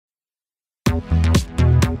Welcome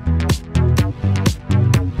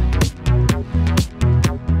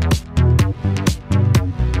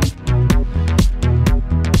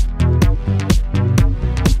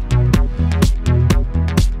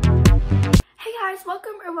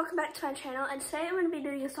back to my channel, and today I'm going to be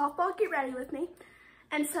doing a softball get ready with me.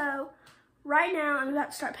 And so right now I'm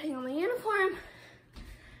about to start putting on my uniform.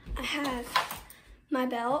 I have my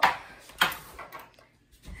belt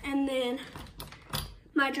and then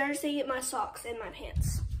my jersey, my socks, and my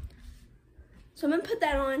pants. So I'm going to put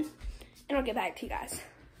that on and I'll get back to you guys.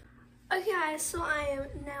 Okay guys, so I am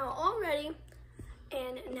now all ready,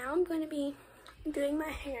 and now I'm going to be doing my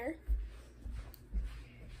hair.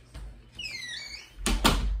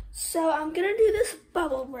 So I'm gonna do this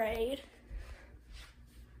bubble braid.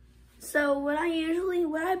 So I'm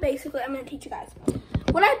gonna teach you guys.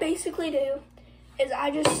 What I basically do is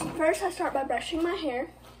first I start by brushing my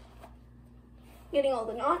hair, getting all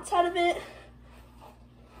the knots out of it.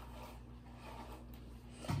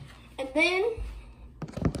 And then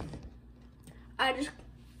I just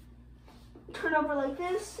turn over like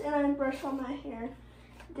this and I brush all my hair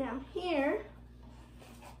down here.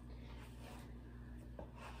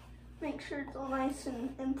 Make sure it's all nice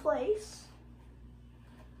and in place.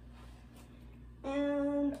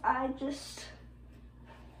 And I just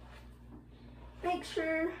make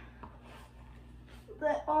sure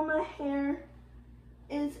that all my hair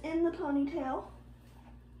is in the ponytail.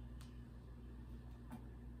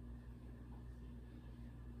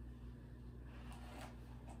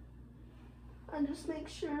 I just make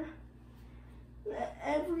sure that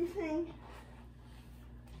everything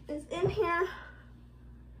is in here.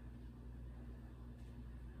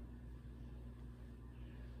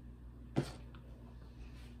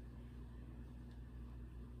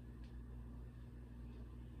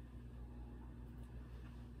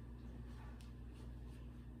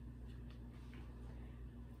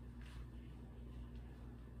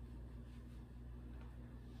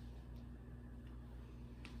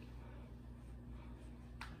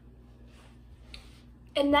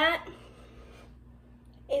 And that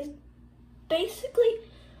is basically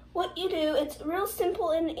what you do. It's real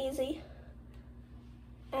simple and easy.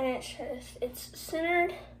 And it's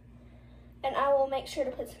centered. And I will make sure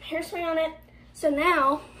to put some hairspray on it. So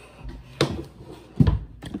now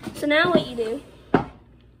what you do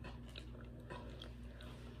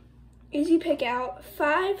is you pick out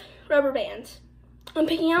 5 rubber bands. I'm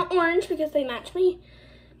picking out orange because they match my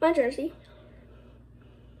jersey.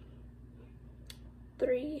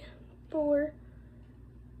 3, 4,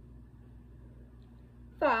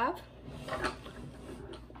 5.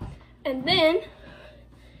 And then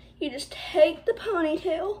you just take the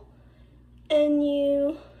ponytail and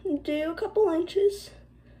you do a couple inches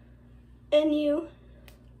and you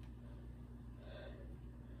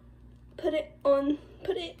put it on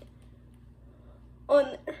there.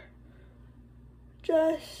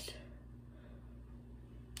 Just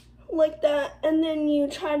like that. And then you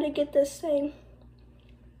try to get this thing.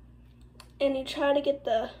 And you try to get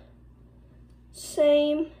the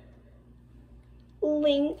same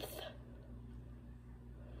length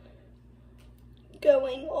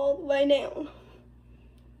going all the way down.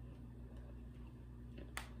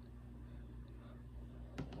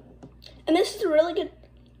 And this is a really good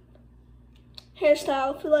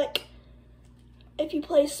hairstyle for if you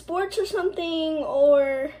play sports or something,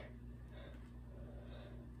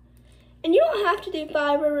 and you don't have to do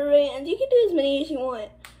 5 rubber bands. You can do as many as you want.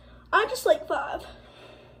 I just like 5.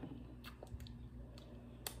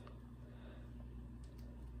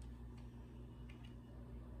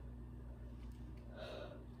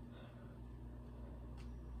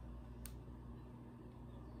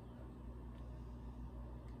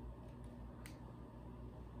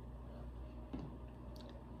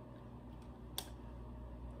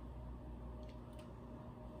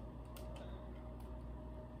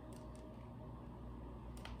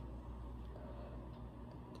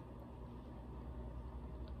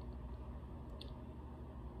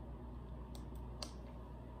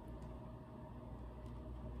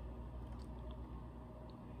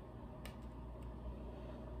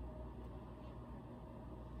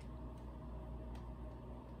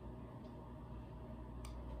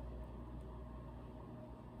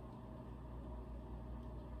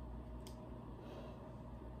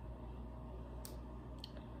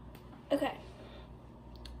 Okay,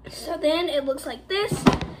 so then it looks like this,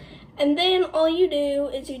 and then all you do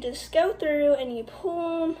is you just go through and you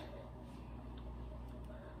pull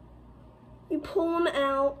them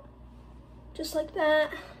out just like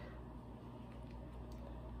that,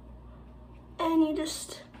 and you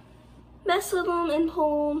just mess with them and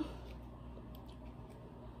pull them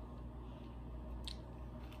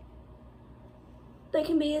They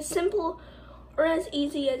can be as simple or as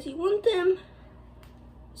easy as you want them.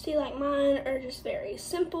 See, like mine are just very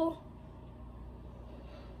simple.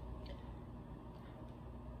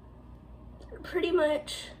 Pretty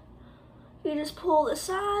much, you just pull the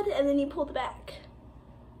side and then you pull the back.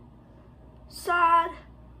 Side,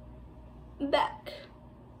 back.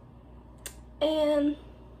 And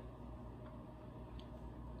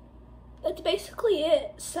that's basically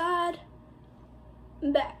it. Side,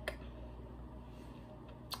 back.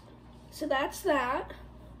 So that's that.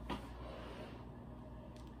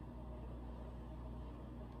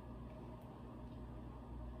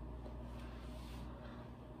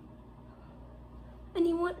 And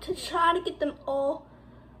you want to try to get them all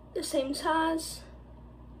the same size.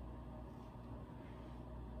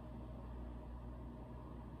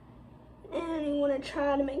 And you want to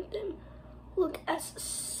try to make them look as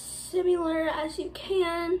similar as you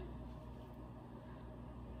can.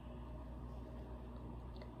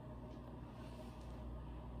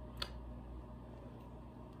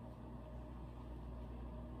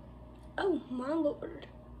 Oh my Lord.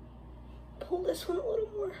 Pull this one a little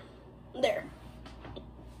more. There.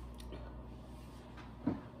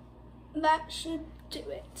 That should do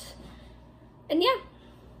it. And yeah,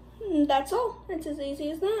 that's all. It's as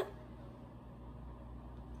easy as that.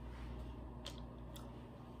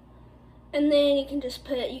 And then you can just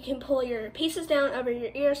you can pull your pieces down over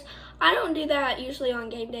your ears. I don't do that usually on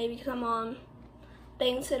game day because I'm on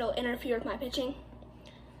things that'll interfere with my pitching.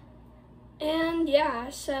 And yeah,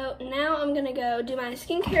 so now I'm gonna go do my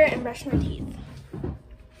skincare and brush my teeth.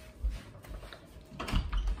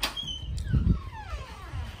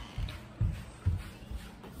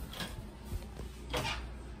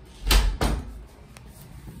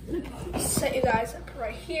 Set you guys up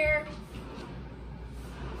right here.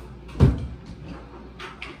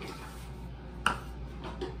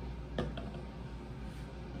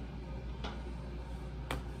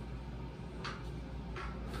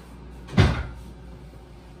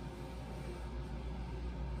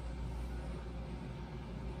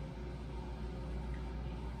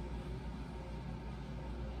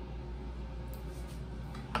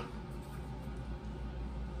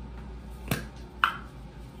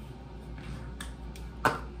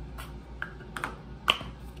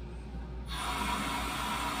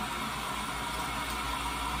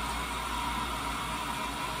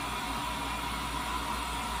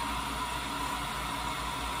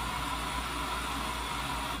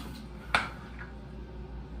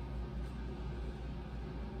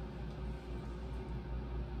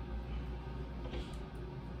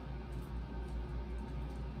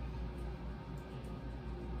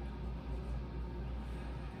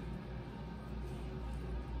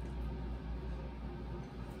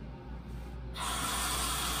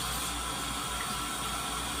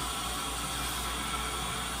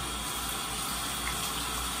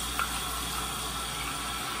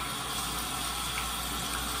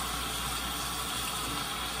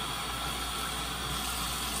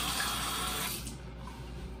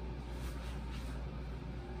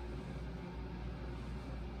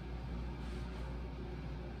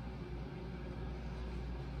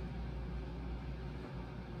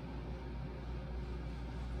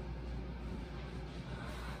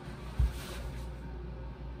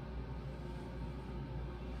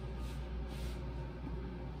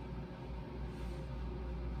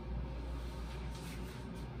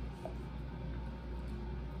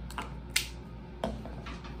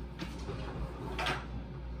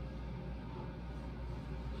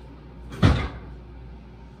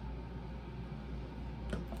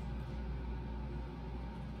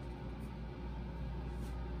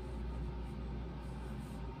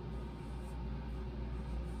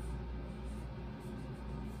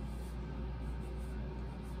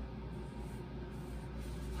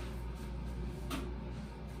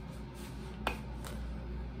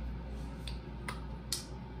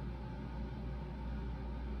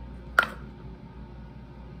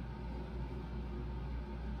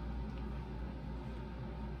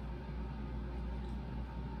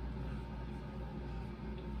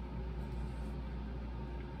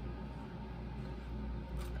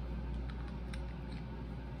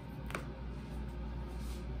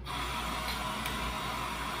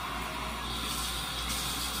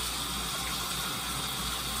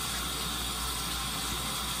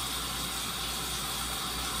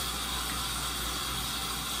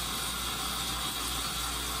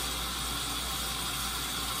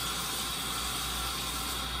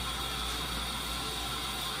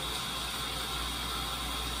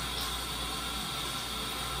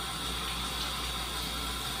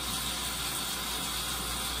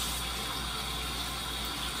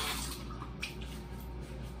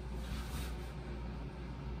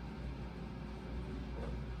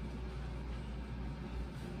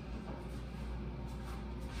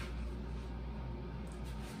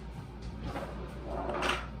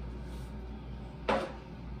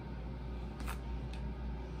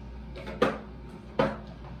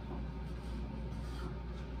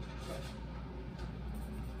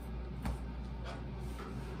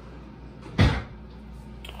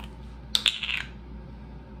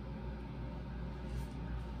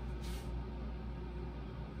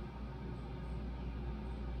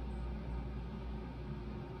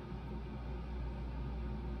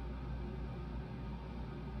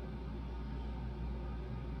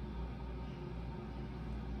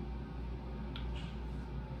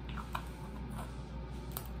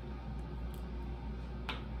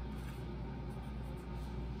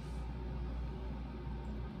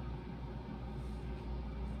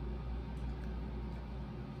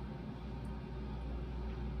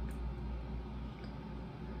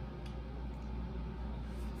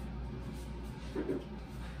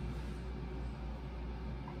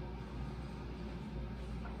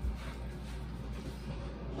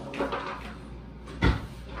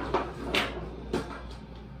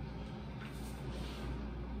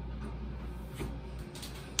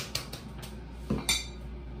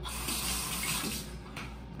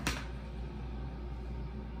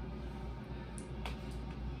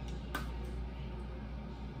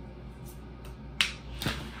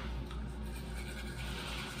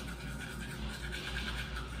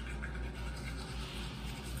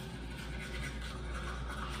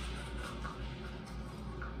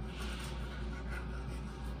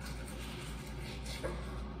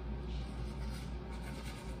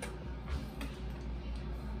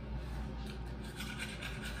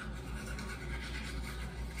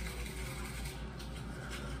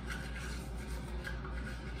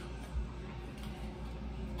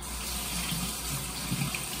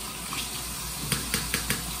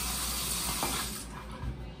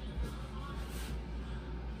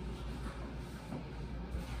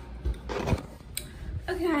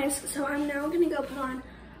 Okay guys, so I'm now gonna go put on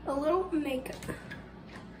a little makeup.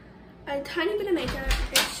 A tiny bit of makeup.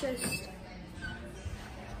 It's just...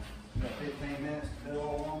 You got 15 minutes to do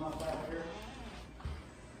all warm up out here?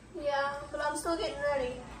 Yeah, but I'm still getting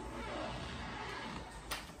ready.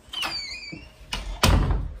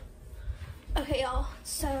 Okay y'all,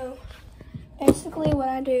 so basically what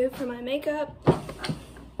I do for my makeup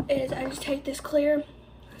is I just take this clear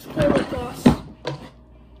lip gloss.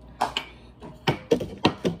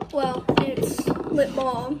 Well, it's lip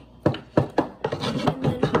balm, and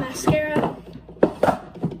then mascara,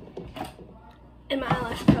 and my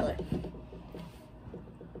eyelash color.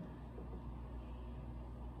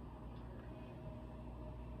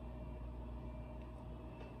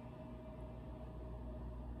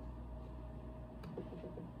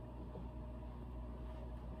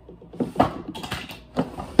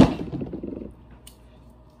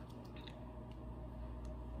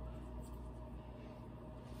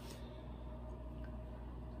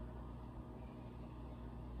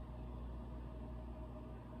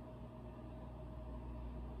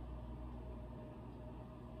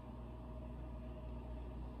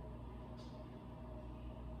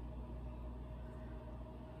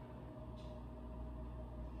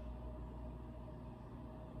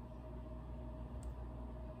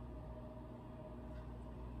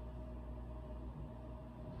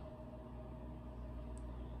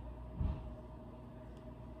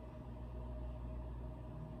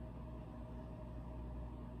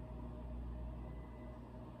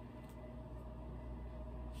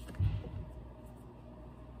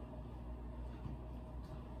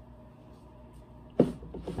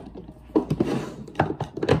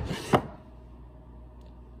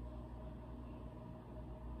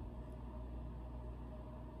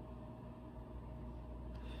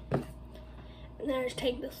 And then I just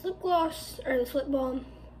take this lip gloss, or this lip balm.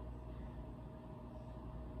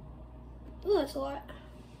 Ooh, that's a lot.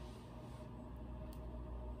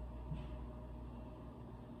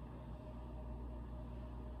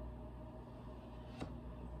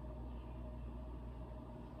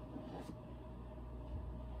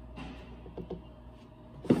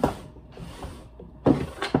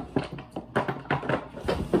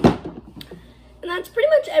 And that's pretty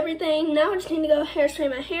much everything. Now I just need to go hairspray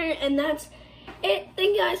my hair, and that's it.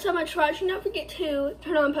 Thank you guys so much for watching. Don't forget to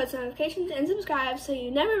turn on post notifications and subscribe so you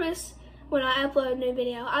never miss when I upload a new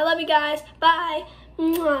video. I love you guys. Bye.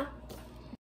 Mwah.